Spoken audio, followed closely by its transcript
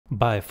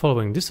By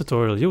following this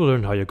tutorial you will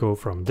learn how you go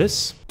from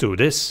this to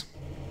this.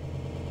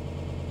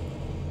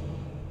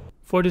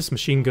 For this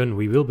machine gun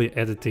we will be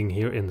editing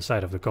here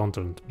inside of the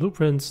content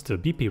blueprints, the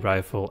BP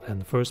rifle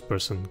and first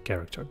person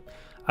character.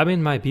 I'm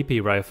in my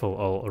BP rifle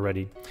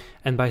already,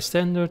 and by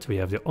standard we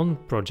have the on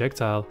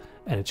projectile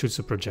and it shoots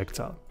a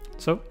projectile.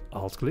 So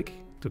alt click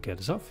to get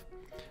this off,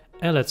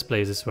 and let's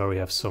place this where we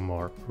have some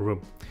more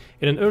room.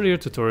 In an earlier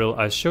tutorial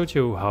I showed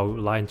you how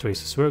line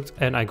traces worked,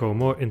 and I go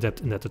more in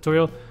depth in that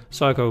tutorial,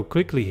 so I go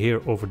quickly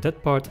here over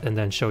that part and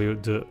then show you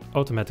the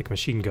automatic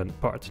machine gun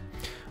part.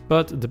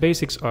 But the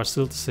basics are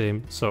still the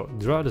same, so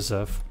draw the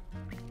ZEV,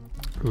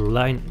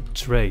 line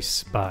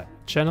trace by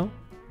channel.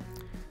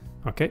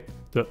 Okay,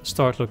 the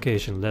start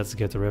location, let's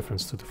get a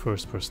reference to the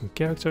first person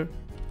character.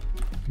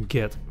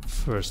 Get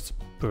first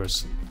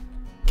person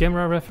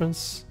camera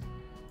reference,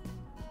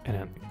 and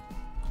then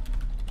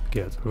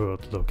get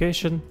world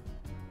location.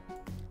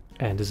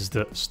 And this is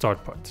the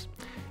start part.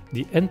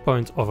 The end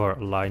point of our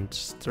line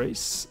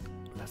trace,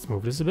 let's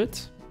move this a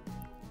bit.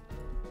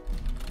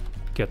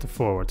 Get the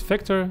forward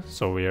vector,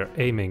 so we are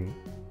aiming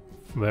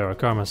where our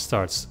camera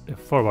starts a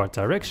forward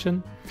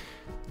direction.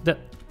 Then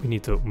we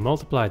need to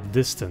multiply the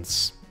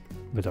distance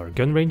with our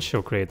gun range,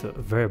 so create a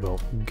variable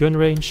gun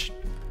range.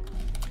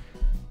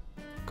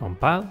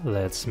 Compile,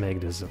 let's make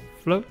this a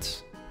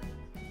float.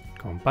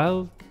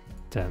 Compile,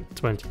 then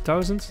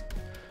 20,000.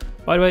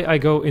 By the way, I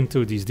go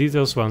into these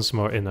details once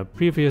more in a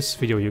previous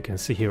video you can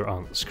see here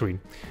on screen.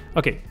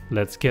 Okay,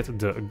 let's get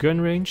the gun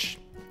range,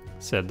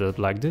 set that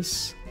like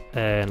this,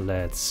 and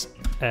let's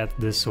add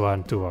this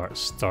one to our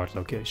start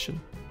location.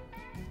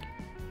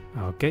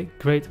 Okay,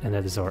 great, and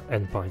that is our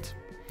endpoint.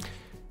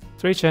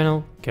 3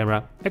 channel,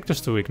 camera, actors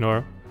to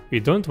ignore.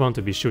 We don't want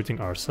to be shooting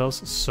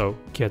ourselves, so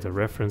get a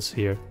reference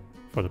here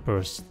for the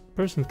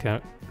person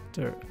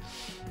character,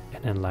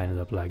 and then line it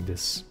up like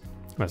this.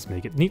 Let's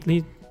make it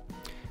neatly.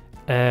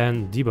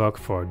 And debug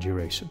for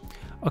duration.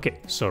 Okay,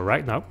 so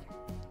right now,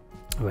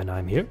 when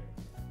I'm here,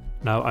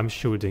 now I'm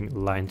shooting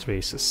line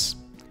traces.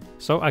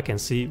 So I can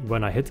see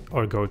when I hit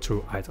or go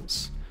through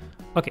items.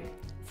 Okay,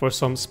 for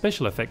some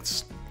special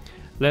effects,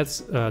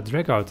 let's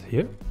drag out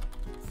here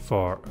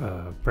for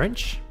a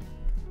branch.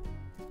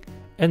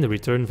 And the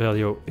return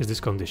value is this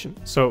condition.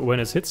 So when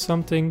it hits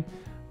something,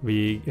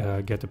 we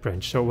get a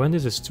branch. So when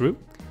this is true,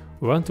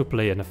 we want to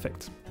play an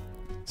effect.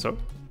 So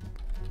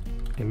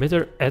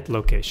emitter at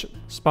location,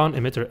 spawn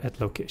emitter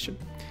at location.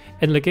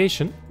 And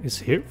location is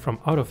here from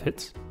out of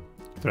hit.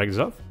 Drag this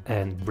off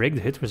and break the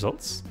hit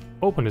results.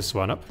 Open this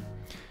one up.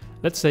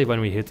 Let's say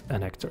when we hit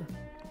an actor.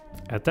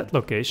 At that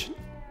location,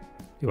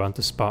 you want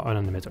to spawn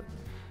an emitter.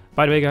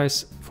 By the way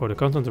guys, for the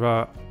content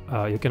drawer,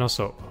 you can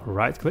also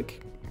right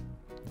click,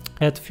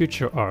 add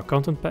future or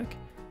content pack,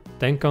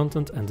 then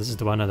content, and this is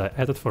the one that I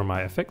added for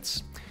my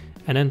effects.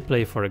 And then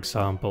play, for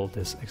example,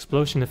 this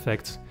explosion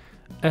effect,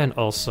 and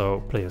also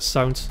play a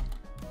sound.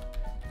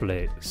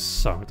 Play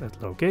sound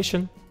at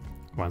location.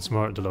 Once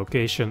more, the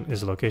location is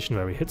the location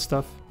where we hit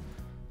stuff.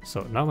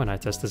 So now when I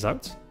test this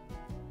out,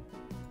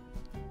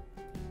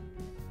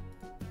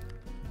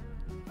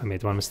 I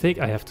made one mistake.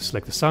 I have to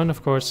select the sound,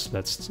 of course.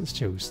 Let's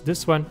choose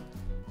this one.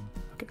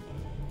 Okay.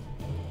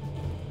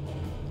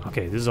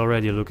 Okay, this is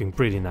already looking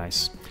pretty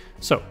nice.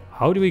 So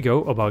how do we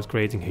go about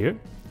creating here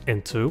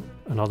into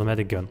an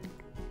automatic gun?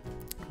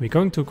 We're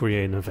going to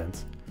create an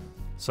event.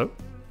 So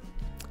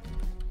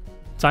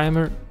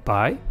timer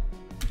by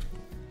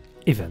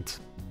event.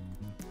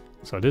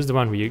 So this is the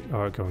one we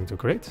are going to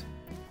create.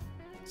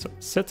 So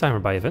set timer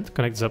by event,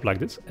 connect this up like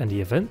this, and the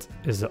event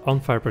is the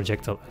on fire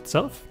projectile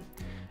itself.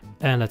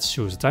 And let's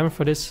choose a timer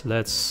for this.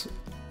 Let's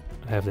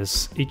have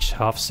this each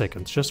half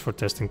second just for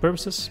testing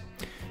purposes.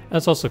 And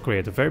let's also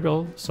create a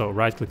variable. So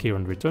right click here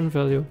on return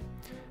value,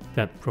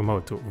 then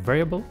promote to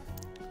variable.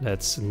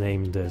 Let's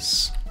name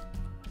this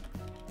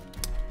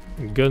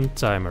gun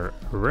timer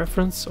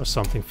reference or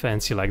something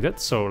fancy like that.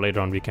 So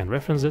later on we can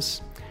reference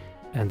this.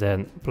 And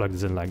then plug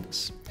this in like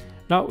this.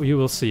 Now you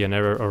will see an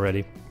error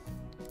already.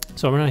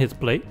 So when I hit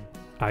play,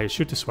 I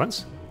shoot this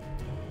once,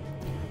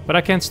 but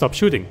I can't stop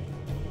shooting.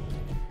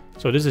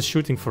 So this is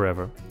shooting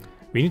forever.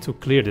 We need to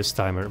clear this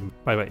timer.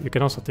 By the way, you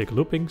can also take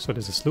looping, so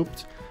this is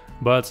looped,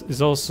 but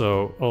it's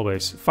also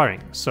always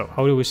firing. So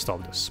how do we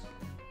stop this?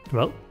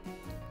 Well,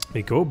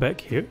 we go back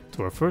here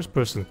to our first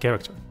person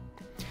character.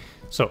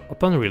 So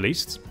upon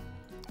release,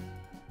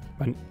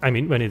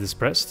 when it is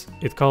pressed,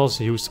 it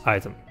calls use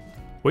item,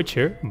 which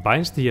here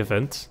binds the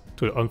event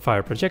to the on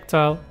fire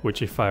projectile, which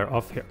we fire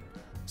off here.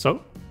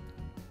 So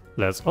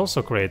let's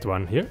also create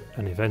one here,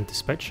 an event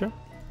dispatcher,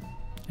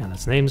 and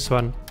let's name this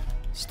one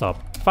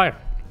stop fire.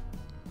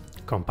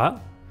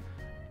 Compile,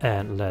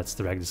 and let's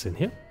drag this in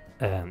here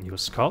and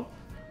use call.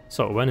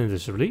 So when it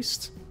is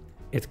released,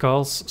 it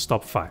calls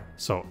stop fire.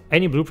 So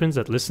any blueprint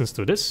that listens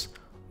to this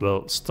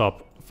will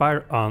stop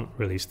fire on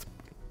released.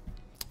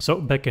 So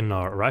back in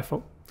our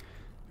rifle,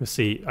 you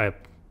see I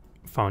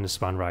found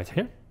this one right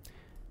here.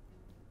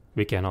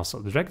 We can also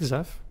drag this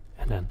off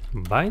and then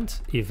bind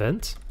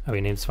event, and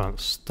we name this one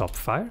stop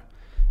fire.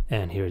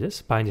 And here it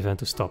is, bind event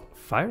to stop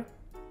fire.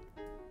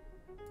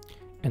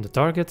 And the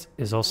target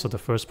is also the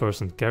first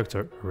person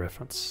character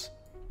reference.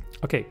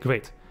 Okay,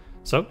 great.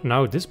 So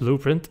now this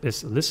blueprint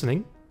is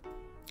listening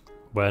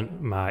when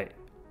my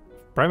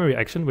primary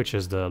action, which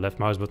is the left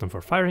mouse button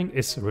for firing,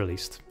 is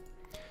released.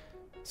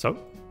 So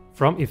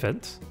from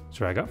event,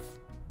 drag off,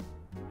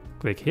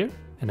 click here,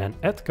 and then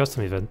add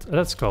custom event.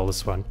 Let's call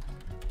this one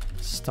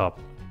stop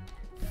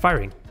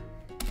firing.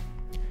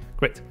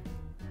 Great.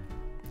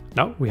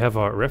 Now we have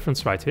our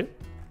reference right here.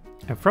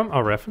 And from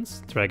our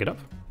reference, drag it up,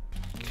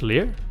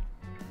 clear,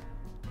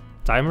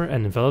 timer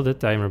and invalidate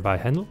timer by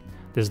handle.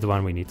 This is the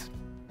one we need.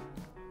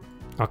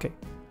 Okay.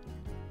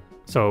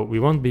 So we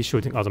won't be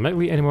shooting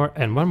automatically anymore.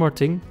 And one more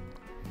thing,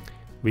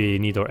 we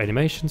need our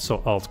animation.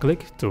 So alt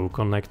click to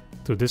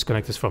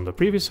disconnect this from the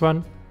previous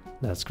one.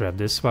 Let's grab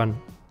this one,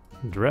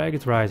 drag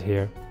it right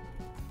here,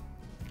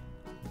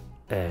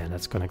 and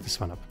let's connect this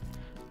one up.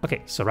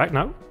 Okay, so right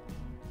now,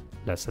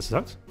 let's test it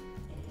out.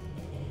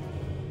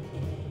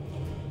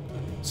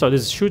 So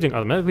this is shooting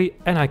automatically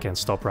and I can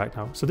stop right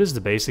now. So this is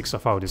the basics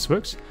of how this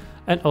works.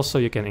 And also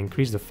you can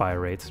increase the fire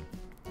rate.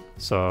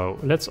 So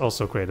let's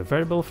also create a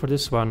variable for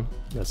this one.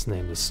 Let's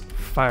name this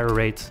fire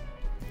rate.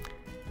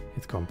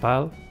 Hit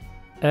compile.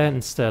 And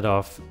instead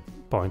of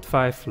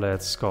 0.5,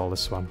 let's call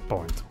this one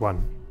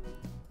 0.1.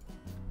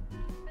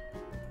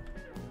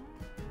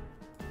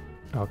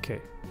 Okay.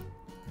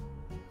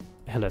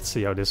 And let's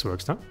see how this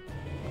works now.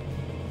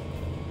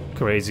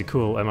 Crazy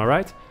cool, am I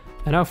right?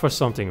 And now for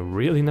something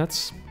really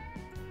nuts.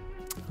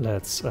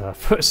 Let's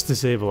first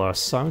disable our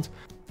sound.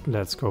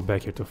 Let's go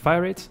back here to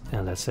fire rate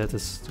and let's set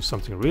this to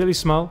something really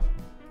small.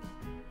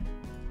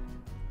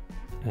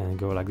 And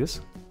go like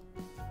this.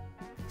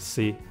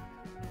 See,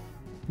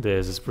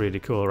 this is pretty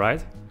cool,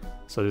 right?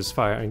 So this is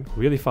firing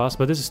really fast,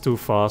 but this is too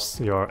fast.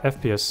 Your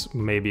FPS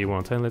maybe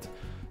won't handle it.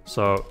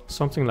 So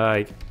something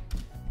like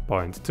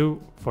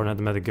 0.2 for an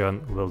automatic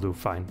gun will do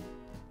fine.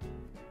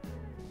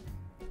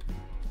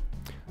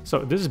 So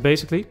this is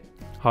basically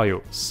how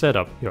you set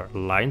up your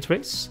line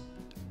trace,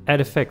 add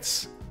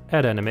effects,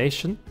 add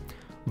animation,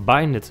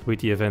 bind it with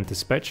the event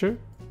dispatcher,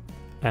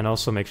 and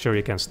also make sure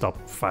you can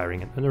stop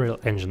firing in Unreal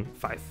Engine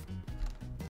 5.